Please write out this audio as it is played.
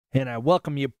And I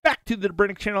welcome you back to the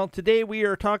Brennick channel. Today we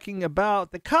are talking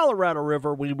about the Colorado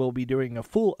River. We will be doing a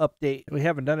full update. We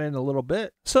haven't done it in a little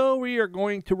bit. So we are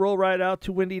going to roll right out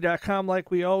to windy.com like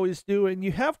we always do. And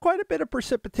you have quite a bit of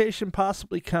precipitation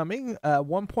possibly coming.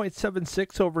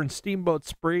 1.76 over in Steamboat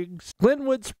Springs.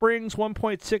 Glenwood Springs,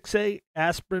 1.68.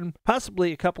 Aspen,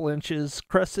 possibly a couple inches.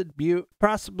 Crescent Butte,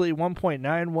 possibly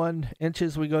 1.91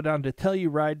 inches. We go down to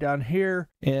Telluride down here.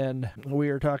 And we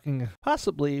are talking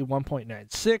possibly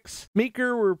 1.96.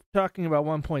 Meeker, we're talking about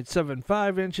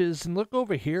 1.75 inches. And look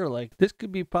over here, like this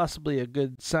could be possibly a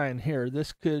good sign here.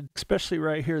 This could, especially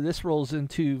right here, this rolls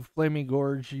into Flaming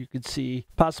Gorge. You could see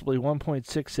possibly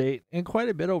 1.68 and quite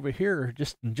a bit over here,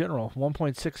 just in general,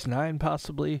 1.69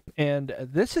 possibly. And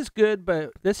this is good,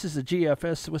 but this is a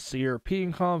GFS. What's the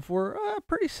European calling for?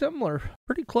 Pretty similar,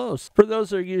 pretty close. For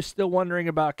those of you still wondering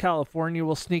about California,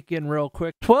 we'll sneak in real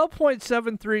quick.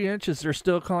 12.73 inches they're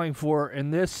still calling for,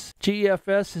 and this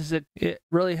GFS is it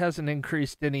really hasn't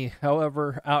increased any.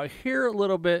 However, out here a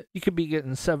little bit, you could be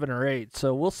getting 7 or 8.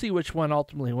 So we'll see which one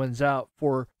ultimately wins out.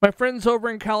 For my friends over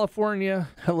in California,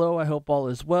 hello, I hope all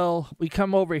is well. We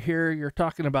come over here, you're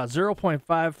talking about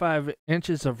 0.55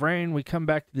 inches of rain. We come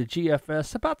back to the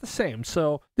GFS, about the same.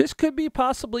 So this could be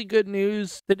possibly good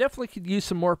news. They definitely could use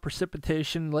some more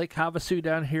precipitation. Lake Havasu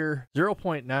down here,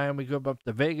 0.9. We go up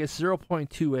to Vegas,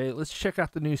 0.28. Let's check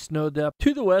out the new snow depth.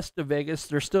 To the west of Vegas,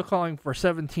 they're still calling for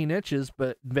 17 inches,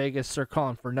 but Vegas, they're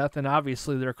calling for nothing.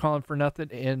 Obviously, they're calling for nothing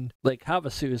in Lake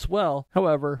Havasu as well.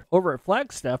 However, over at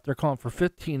Flagstaff, they're calling for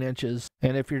 15 inches.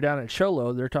 And if you're down at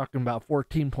Sholo, they're talking about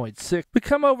 14.6. We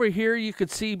come over here, you could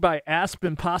see by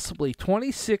Aspen possibly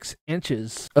 26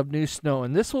 inches of new snow.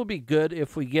 And this will be good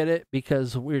if we get it,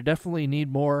 because we definitely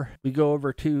need more. We go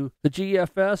over to the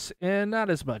GFS and not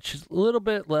as much, a little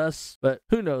bit less, but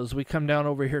who knows. We come down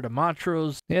over here to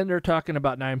Montrose and they're talking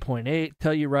about 9.8.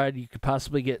 Telluride, you could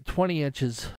possibly get 20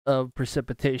 inches of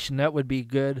precipitation. That would be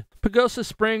good. Pagosa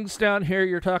Springs down here,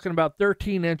 you're talking about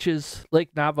 13 inches.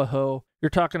 Lake Navajo, you're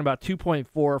talking about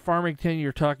 2.4. Farmington,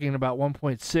 you're talking about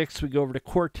 1.6. We go over to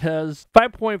Cortez,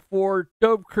 5.4.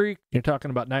 Dove Creek, you're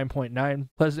talking about 9.9.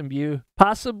 Pleasant View,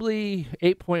 possibly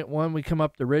 8.1. We come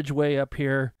up the Ridgeway up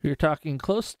here. You're talking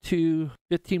close to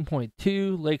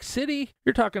 15.2. Lake City,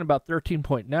 you're talking about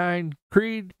 13.9.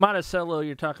 Creed, Monticello,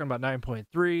 you're talking about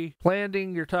 9.3.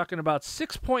 Landing, you're talking about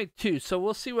 6.2. So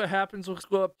we'll see what happens. Let's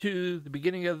go up to the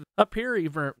beginning of, up here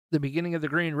even, the beginning of the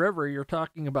Green River, you're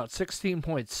talking about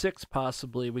 16.6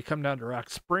 possibly. We come down to Rock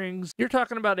Springs, you're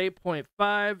talking about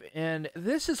 8.5. And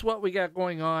this is what we got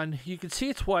going on. You can see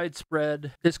it's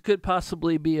widespread. This could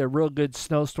possibly be a real good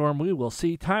snowstorm. We will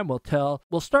see. Time will tell.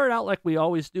 We'll start out like we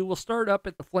always do. We'll start up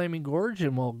at the Flaming Gorge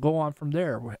and we'll go on from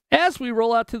there. As we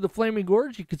roll out to the Flaming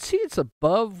Gorge, you can see it's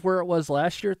above where it was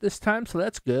last year at this time, so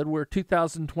that's good. We're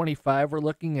 2025. We're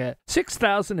looking at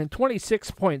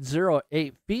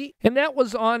 6,026.08 feet, and that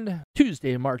was on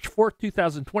Tuesday, March 4th,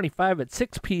 2025 at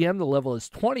 6 p.m. The level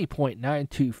is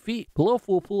 20.92 feet. Below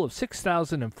full pool of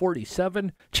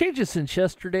 6,047. Changes since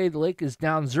yesterday, the lake is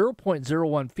down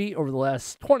 0.01 feet over the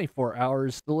last 24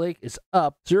 hours. The lake is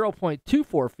up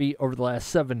 0.24 feet over the last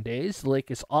 7 days. The lake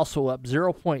is also up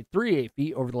 0.38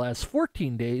 feet over the last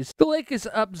 14 days. The lake is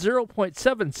up 0.76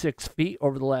 feet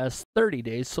over the last 30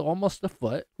 days, so almost a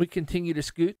foot. We continue to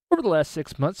scoot. Over the last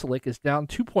 6 months, the lake is down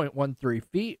 2.13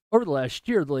 feet. Over the last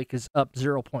year, the lake is up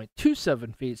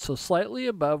 0.27 feet, so slightly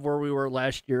above where we were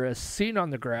last year as seen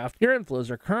on the graph. Your inflows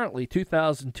are currently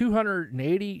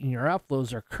 2,280 and your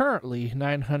outflows are currently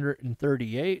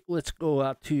 938. Let's go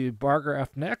out to bar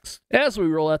graph next. As we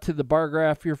roll out to the bar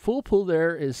graph, your full pool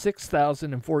there is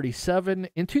 6,047.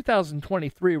 In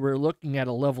 2023, we're looking at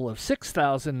a level of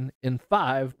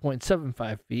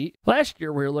 6,005.75 feet. Last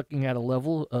year, we were looking at a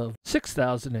level of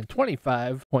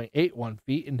 6,025.81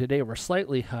 feet, and today we're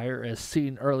slightly higher as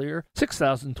seen earlier,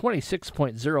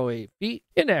 6,026.08 feet.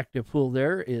 Inactive pool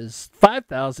there is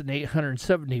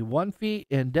 5,871 feet,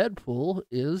 and dead pool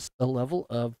is a level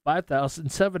of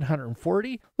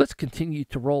 5,740. Let's continue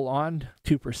to roll on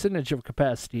to percentage of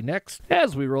capacity next.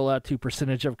 As we roll out to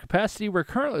percentage of capacity, we're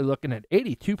currently looking at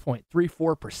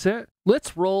 82.34%.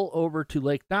 Let's roll over to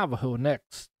Lake Navajo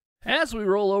next. As we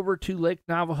roll over to Lake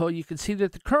Navajo, you can see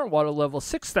that the current water level is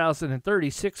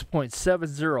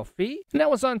 6,036.70 feet, and that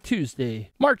was on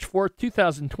Tuesday, March 4th,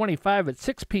 2025 at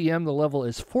 6 p.m. The level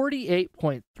is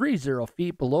 48.30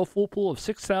 feet below full pool of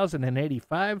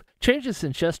 6,085. Changes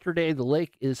since yesterday, the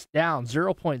lake is down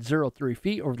 0.03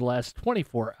 feet over the last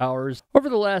 24 hours. Over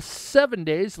the last 7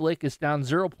 days, the lake is down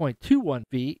 0.21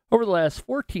 feet. Over the last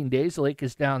 14 days, the lake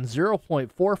is down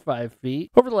 0.45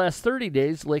 feet. Over the last 30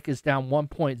 days, the lake is down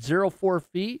 1.0 8.04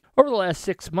 feet. Over the last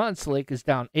 6 months, the lake is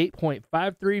down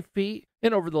 8.53 feet.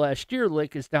 And over the last year, the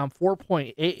lake is down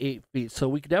 4.88 feet. So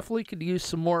we definitely could use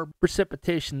some more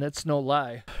precipitation. That's no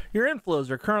lie. Your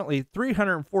inflows are currently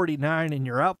 349 and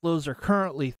your outflows are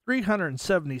currently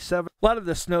 377. A lot of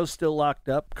the snow's still locked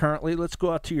up currently. Let's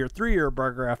go out to your 3-year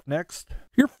bar graph next.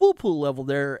 Your full pool level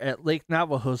there at Lake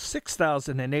Navajo is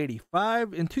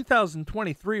 6,085. In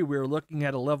 2023, we were looking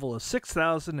at a level of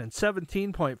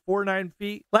 6,017.49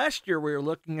 feet. Last year, we were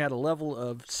looking at a level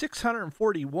of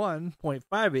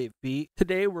 641.58 feet.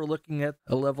 Today, we're looking at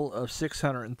a level of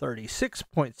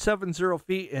 636.70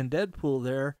 feet, and dead pool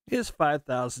there is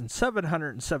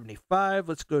 5,775.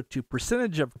 Let's go to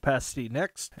percentage of capacity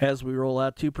next. As we roll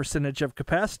out to percentage of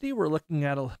capacity, we're looking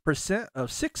at a percent of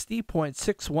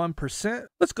 60.61%.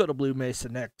 Let's go to Blue Mesa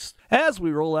next. As we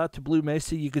roll out to Blue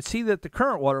Mesa, you can see that the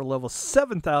current water level is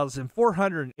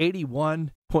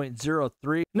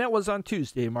 7,481.03, and that was on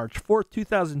Tuesday, March 4th,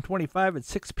 2025 at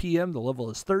 6 p.m. The level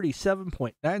is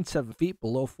 37.97 feet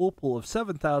below full pool of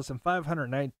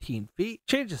 7,519 feet.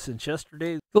 Changes since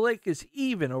yesterday. The lake is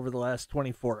even over the last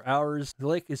 24 hours. The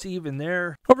lake is even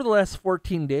there. Over the last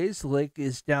 14 days, the lake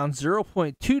is down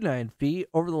 0.29 feet.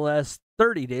 Over the last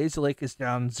 30 days, the lake is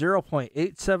down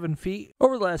 0.87 feet.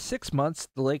 Over the last 6 months,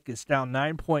 the lake is down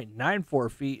 9.94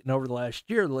 feet. And over the last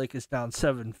year, the lake is down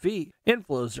 7 feet.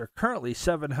 Inflows are currently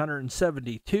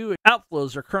 772.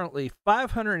 Outflows are currently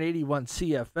 581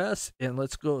 CFS. And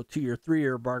let's go to your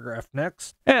 3-year bar graph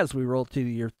next. As we roll to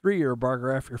your 3-year bar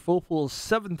graph, your full pool is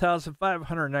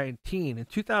 7,519. In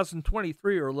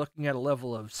 2023, we're looking at a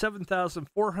level of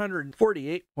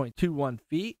 7,448.21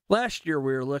 feet. Last year,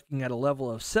 we were looking at a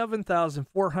level of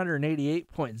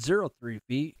 7,488.03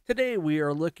 feet. Today, we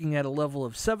are looking at a level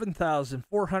of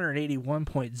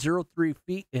 7,481.03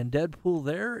 feet, and dead pool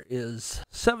there is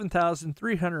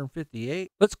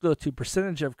 7,358. Let's go to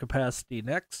percentage of capacity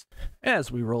next.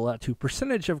 As we roll out to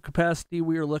percentage of capacity,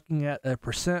 we are looking at a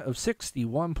percent of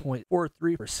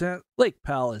 61.43%. Lake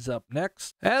Powell is up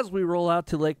next. As we roll out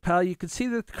to Lake Powell, you can see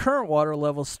that the current water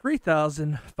level is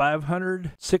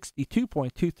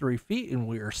 3,562.23 feet, and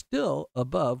we are still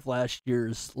above last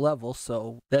year's level,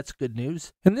 so that's good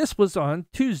news. And this was on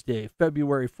Tuesday,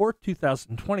 February 4th,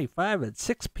 2025 at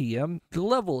 6 p.m. The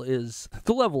level is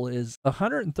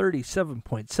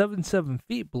 137.77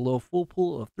 feet below full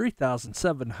pool of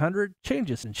 3,700.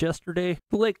 Changes since yesterday.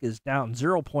 The lake is down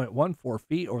 0.14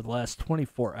 feet over the last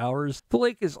 24 hours. The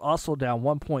lake is also down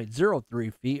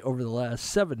 1.03 feet over the last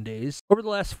 7 days. Over the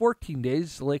last 14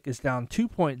 days, the lake is down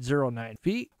 2.09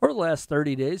 feet. Over the last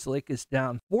 30 days, the lake is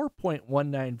down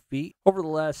 4.19 feet. Over the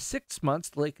last 6 months,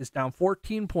 the lake is down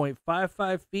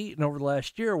 14.55 feet, and over the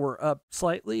last year, we're up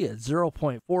slightly at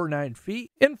 0.49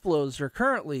 feet. Inflows are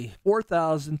currently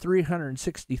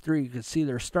 4,363. You can see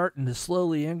they're starting to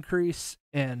slowly increase,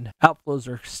 and outflows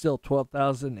are still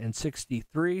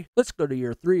 12,063. Let's go to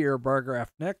your 3-year bar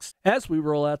graph next. As we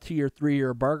roll out to your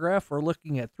 3-year bar graph, we're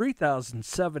looking at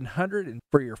 3,700, and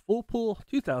for your full pool,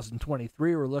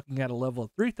 2023, we're looking at a level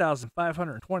of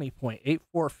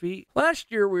 3,520.84 feet.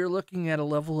 Last year, we were looking at a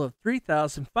level of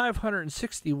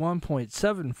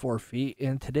 3,561.74 feet,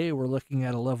 and today we're looking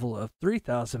at a level of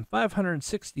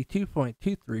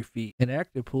 3,562.23 feet. An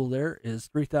active pool there is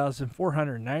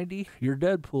 3,490. Your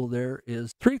dead pool there is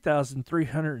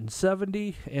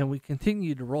 3,370, and we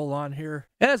continue to roll on here.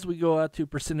 As we go out to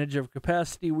percentage of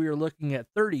capacity, we are looking at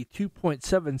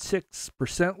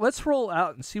 32.76%. Let's roll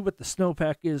out and see what the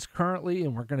snowpack is currently,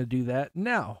 and we're going to do that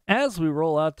now. As we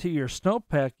roll out to your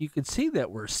snowpack, you can see that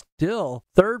we're still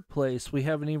third place. We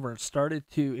haven't even started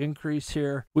to increase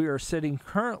here. We are sitting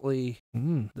currently,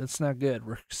 that's not good.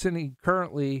 We're sitting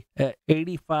currently at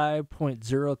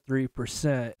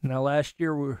 85.03%. Now last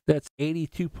year, that's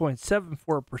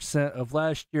 82.74% of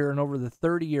last year, and over the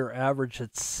 30-year average,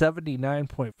 it's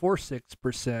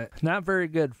 79.46%. Not very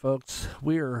good, folks.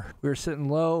 We're sitting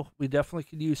low. We definitely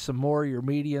could use some more. Your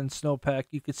median snowpack,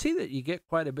 you can see that you get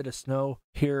quite a bit of snow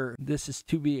here. This is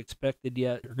to be expected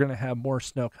yet. You're going to have more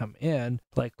snow come in.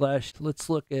 Like let's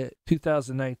look at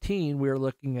 2019. We were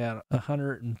looking at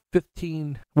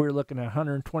 115. We were looking at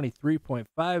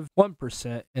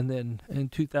 123.51%, and then in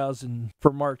 2000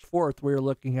 for March 4th, we were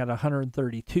looking at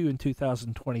 132 in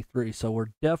 2023. So we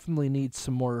definitely need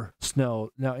some more snow.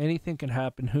 Now anything can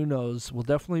happen. Who knows? We'll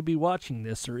definitely be watching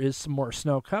this. There is some more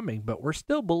snow coming, but we're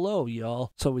still below,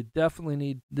 y'all. So we definitely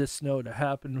need this snow to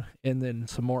happen, and then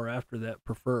some more after that,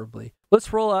 preferably.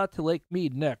 Let's roll out to Lake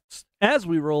Mead next. As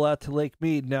we roll out to Lake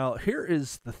Mead, now here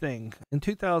is the thing. In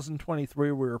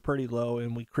 2023, we were pretty low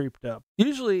and we creeped up.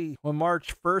 Usually when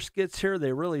March 1st gets here,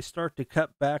 they really start to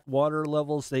cut back water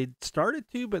levels. They started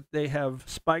to, but they have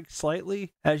spiked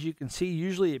slightly. As you can see,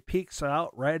 usually it peaks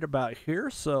out right about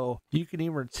here. So you can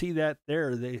even see that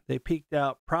there. They peaked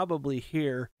out probably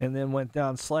here and then went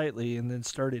down slightly and then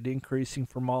started increasing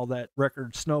from all that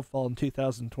record snowfall in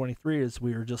 2023 as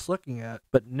we were just looking at.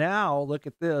 But now look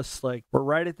at this, like we're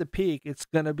right at the peak. It's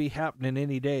going to be happening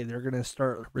any day. They're going to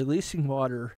start releasing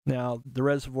water. Now the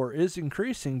reservoir is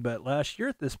increasing, but last year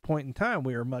at this point in time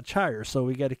we were much higher, so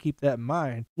we got to keep that in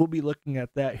mind. We'll be looking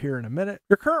at that here in a minute.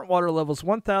 Your current water level is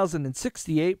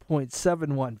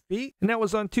 1,068.71 feet, and that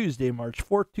was on Tuesday, March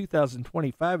 4th,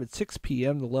 2025 at 6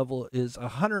 p.m. The level is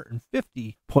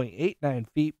 150.89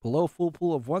 feet below full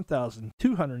pool of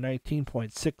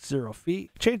 1,219.60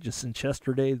 feet. Changes since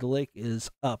yesterday, the lake is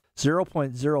up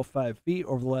 0.05 feet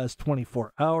over the last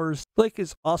 24 hours. The lake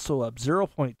is also up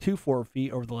 0.24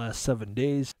 feet over the last 7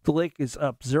 days. The lake is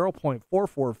up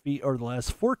 0.44 feet over the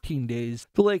last 14 days.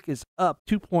 The lake is up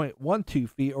 2.12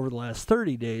 feet over the last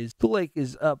 30 days. The lake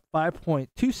is up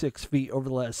 5.26 feet over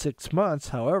the last 6 months.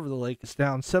 However, the lake is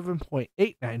down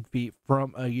 7.89 feet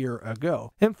from a year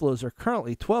ago. Inflows are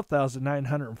currently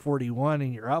 12,941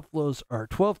 and your outflows are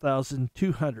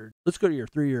 12,200. Let's go to your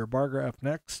 3-year bar graph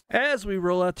next. As we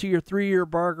roll out to your 3-year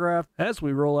bar graph, as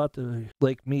we roll out to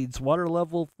Lake Mead's water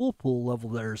level, full pool level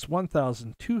there is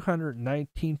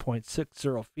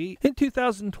 1,219.60 feet. In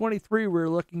 2023, we were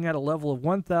looking at a level of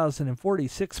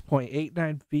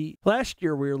 1,046.89 feet. Last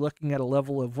year, we were looking at a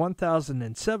level of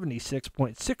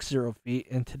 1,076.60 feet,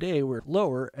 and today we're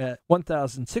lower at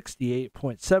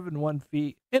 1,068.71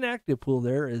 feet. Inactive pool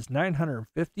there is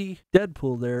 950. Dead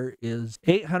pool there is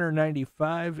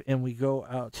 895, and we go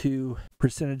out to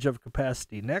percentage of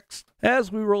capacity next.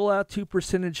 As we roll out to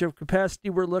percentage of capacity,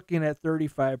 we're looking at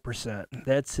 35%.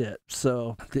 That's it.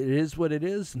 So it is what it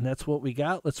is, and that's what we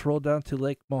got. Let's roll down to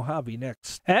Lake Mojave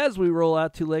next. As we roll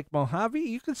out to Lake Mojave,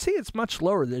 you can see it's much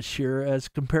lower this year as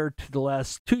compared to the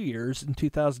last 2 years. In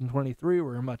 2023,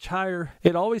 we're much higher.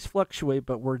 It always fluctuates,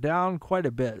 but we're down quite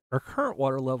a bit. Our current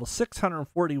water level is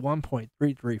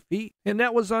 641.33 feet, and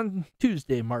that was on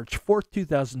Tuesday, March 4th,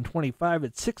 2025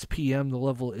 at 6 p.m. The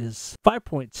level is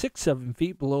 5.67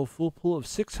 feet below full pool of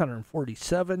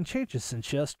 647. Changes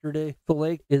since yesterday. The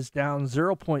lake is down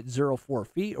 0.04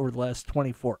 feet over the last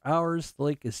 24 hours. The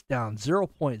lake is down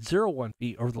 0.01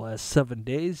 feet over the last 7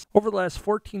 days. Over the last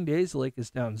 14 days, the lake is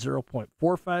down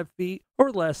 0.45 feet.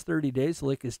 Over the last 30 days, the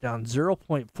lake is down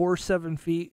 0.47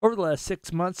 feet. Over the last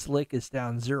 6 months, the lake is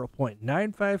down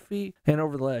 0.95 feet. And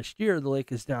over the last year, the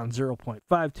lake is down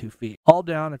 0.52 feet. All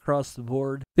down across the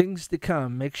board. Things to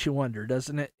come makes you wonder,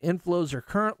 doesn't it? Inflows are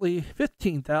currently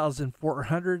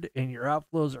 15,400 and your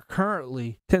outflows are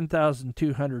currently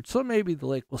 10,200. So maybe the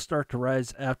lake will start to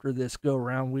rise after this go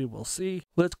round. We will see.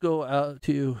 Let's go out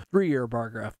to 3-year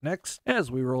bar graph next. As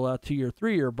we roll out to your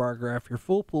 3-year bar graph, your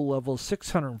full pool level is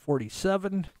 647.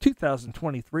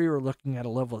 2023, we're looking at a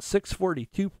level of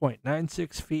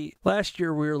 642.96 feet. Last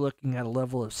year, we were looking at a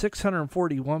level of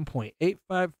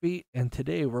 641.85 feet, and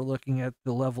today we're looking at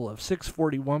the level of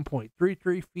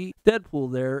 641.33 feet. Dead pool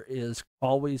there is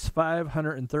always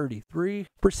 533.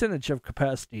 Percentage of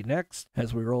capacity next.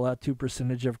 As we roll out to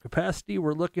percentage of capacity,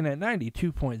 we're looking at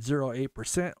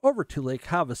 92.08%. Over to Lake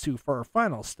Havasu for our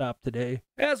final stop today.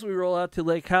 As we roll out to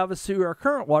Lake Havasu, our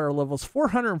current water level is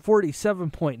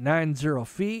 447.90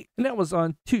 feet, and that was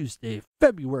on Tuesday,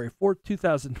 February 4th,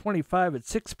 2025 at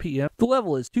 6 p.m. The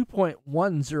level is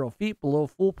 2.10 feet below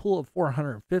full pool of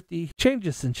 450.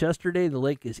 Changes since yesterday, the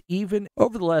lake is even.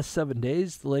 Over the last 7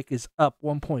 days, the lake is up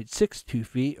 1.62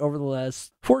 feet. Over the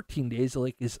last 14 days, the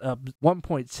lake is up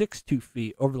 1.62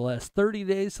 feet. Over the last 30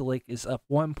 days, the lake is up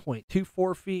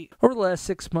 1.24 feet. Over the last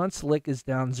 6 months, the lake is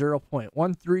down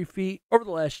 0.13 feet. Over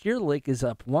the last year, the lake is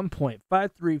up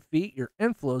 1.53 feet. Your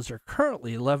inflows are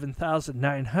currently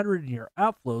 11,900 and your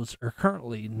outflows are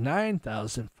currently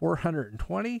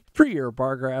 9,420. 3-year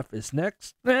bar graph is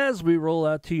next. As we roll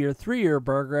out to your 3-year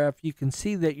bar graph, you can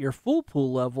see that your full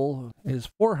pool level is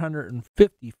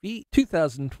 450 feet.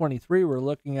 2023, we're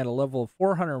looking at a level of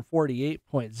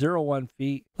 448.01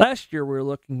 feet. Last year, we were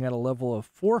looking at a level of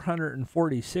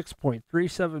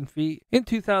 446.37 feet. In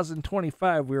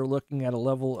 2025, we were looking at a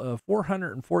level of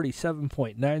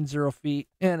 447.90 feet.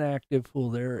 And active pool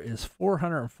there is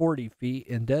 440 feet,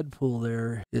 and dead pool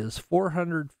there is 4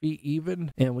 400 feet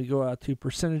even, and we go out to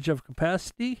percentage of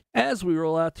capacity. As we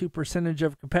roll out to percentage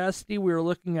of capacity, we are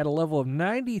looking at a level of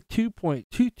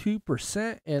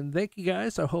 92.22%. And thank you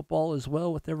guys. I hope all is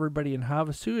well with everybody in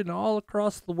Havasu and all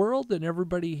across the world, and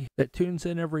everybody that tunes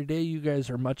in every day. You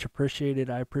guys are much appreciated.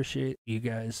 I appreciate you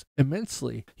guys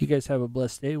immensely. You guys have a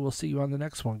blessed day. We'll see you on the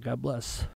next one. God bless.